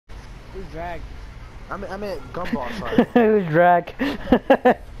Who's Drag? I meant Gumball, sorry. Who's Drag?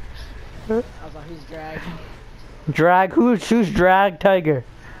 I was like, who's Drag? Drag? Who's Drag Tiger?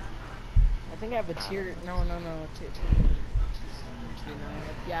 I think I have a tier. No.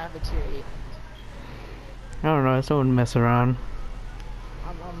 Yeah, I have a tier 8. I don't know. Someone mess around.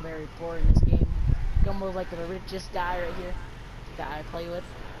 I'm very poor in this game. Gumbo's like the richest guy right here that I play with.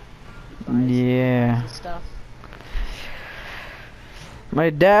 He buys Yeah. his stuff. My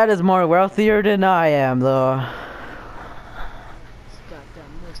dad is more wealthier than I am, though. He's got the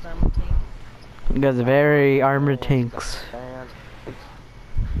most armor tank. He got very armored tanks. And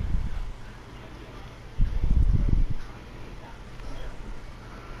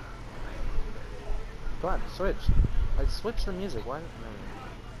come on, switch. I switched the music. Why?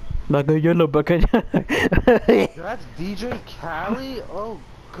 No. Like a yellow bucket. That's DJ Khaled? Oh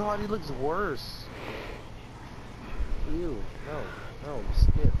god, he looks worse. Ew. No,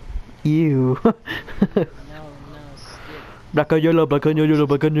 skip. You. No, skip. Black and yellow, black and yellow,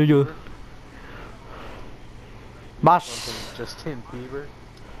 black and yellow. Boss. Something Justin Bieber.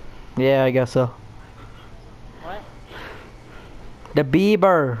 Yeah, I guess so. What? The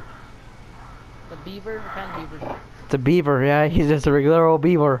beaver. The beaver? What kind of beaver? The beaver, yeah, he's just a regular old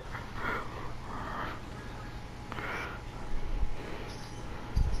beaver.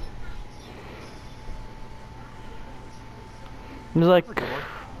 He's like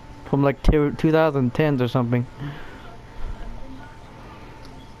from like 2010s or something.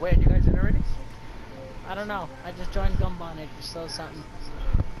 Wait, you guys in already? I don't know. I just joined Gumball and it just saw something.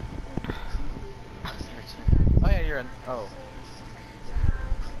 Oh yeah, you're in. Oh.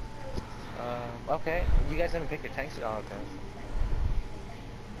 Okay. You guys haven't picked your tanks yet? Oh, okay.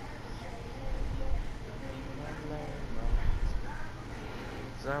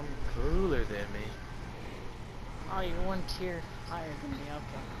 Some cooler than me. Oh, you're one tier higher than me.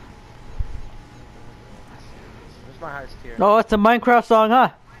 Okay. Where's my highest tier? Oh, it's a Minecraft song, huh?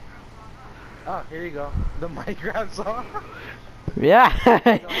 Oh, here you go. The Minecraft song. Yeah.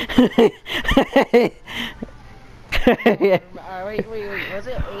 Wait. Was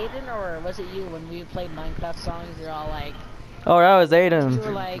it Aiden or was it you when we played Minecraft songs? You're all like, Oh, that was you were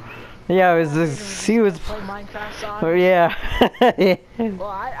Aiden. like, Yeah, it was just, he was. play Minecraft songs. Oh, yeah. Well,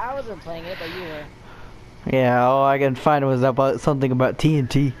 I wasn't playing it, but you were. Yeah, all I can find was about something about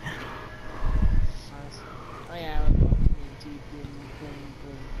TNT. Oh yeah, I was going TNT,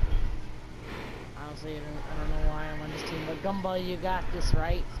 boom. Honestly, I don't know why I'm on this team, but Gumball, you got this,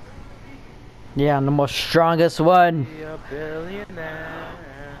 right? Yeah, I'm the most strongest one. Be a billionaire.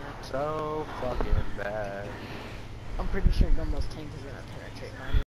 So fucking bad. I'm pretty sure Gumball's tank is gonna penetrate mine.